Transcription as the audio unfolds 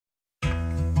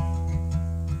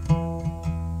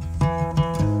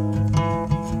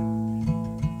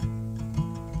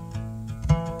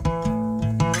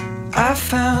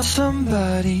found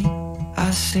somebody,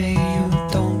 I say you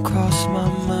don't cross my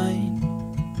mind.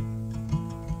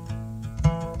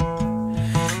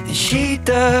 And she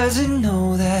doesn't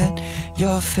know that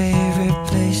your favorite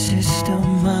place is still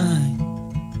mine.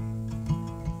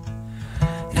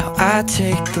 Now I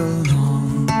take the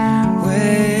long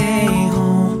way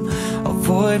home,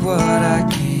 avoid what I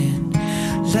can't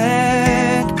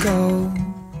let go.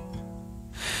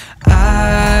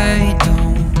 I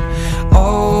don't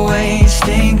always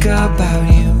think about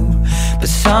you, but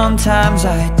sometimes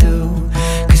I do.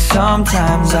 'Cause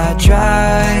sometimes I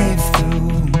drive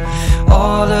through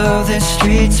all of the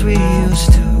streets we used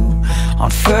to on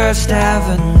First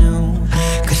Avenue.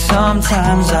 'Cause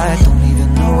sometimes I don't even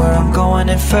know where I'm going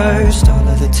at first. All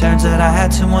of the turns that I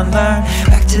had to unlearn,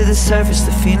 back to the surface,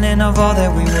 the feeling of all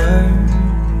that we were.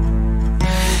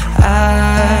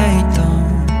 I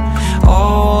don't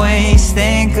always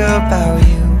think about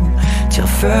you till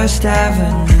First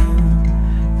Avenue,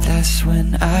 that's when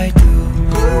I do.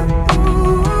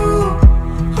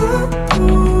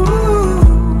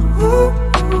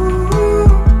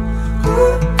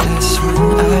 That's when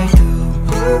I do.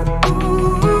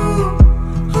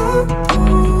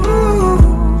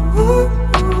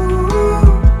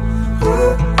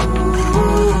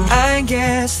 I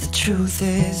guess the truth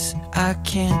is I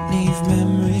can't leave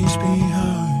memories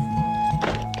behind.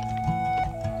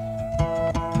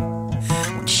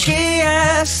 When she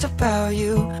asks about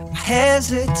you, I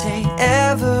hesitate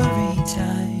every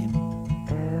time.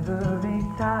 Every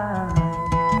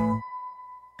time.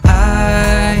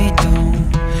 I don't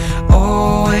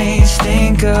always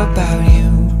think about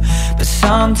you, but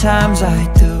sometimes I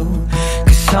do.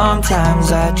 'Cause sometimes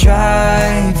I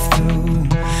drive through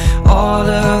all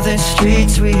of the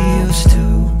streets we used to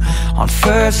on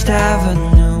First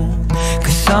Avenue.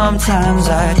 'Cause sometimes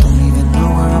I don't even know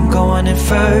where I'm going at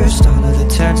first. All of the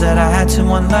turns that I had to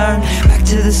unlearn, back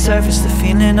to the surface, the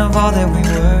feeling of all that we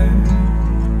were.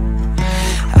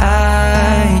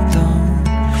 I don't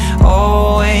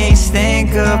always think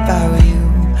about you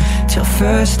till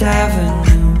First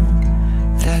Avenue,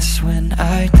 that's when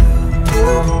I do.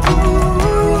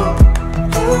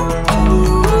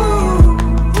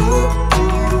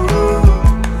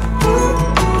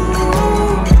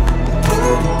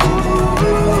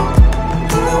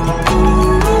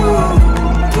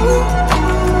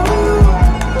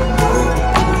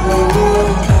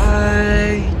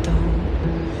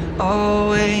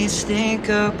 Think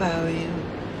about you,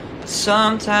 but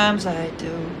sometimes I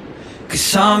do. 'Cause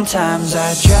sometimes I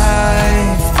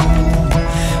drive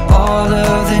through all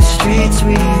of the streets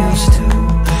we used to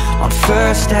on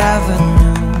First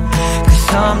Avenue. 'Cause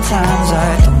sometimes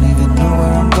I don't even know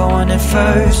where I'm going at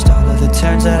first. All of the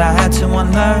turns that I had to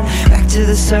unlearn, back to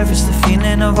the surface, the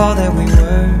feeling of all that we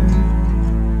were.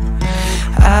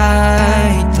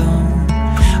 I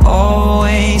don't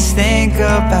always think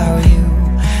about you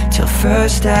till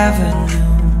First Avenue,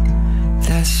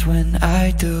 that's when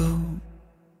I do.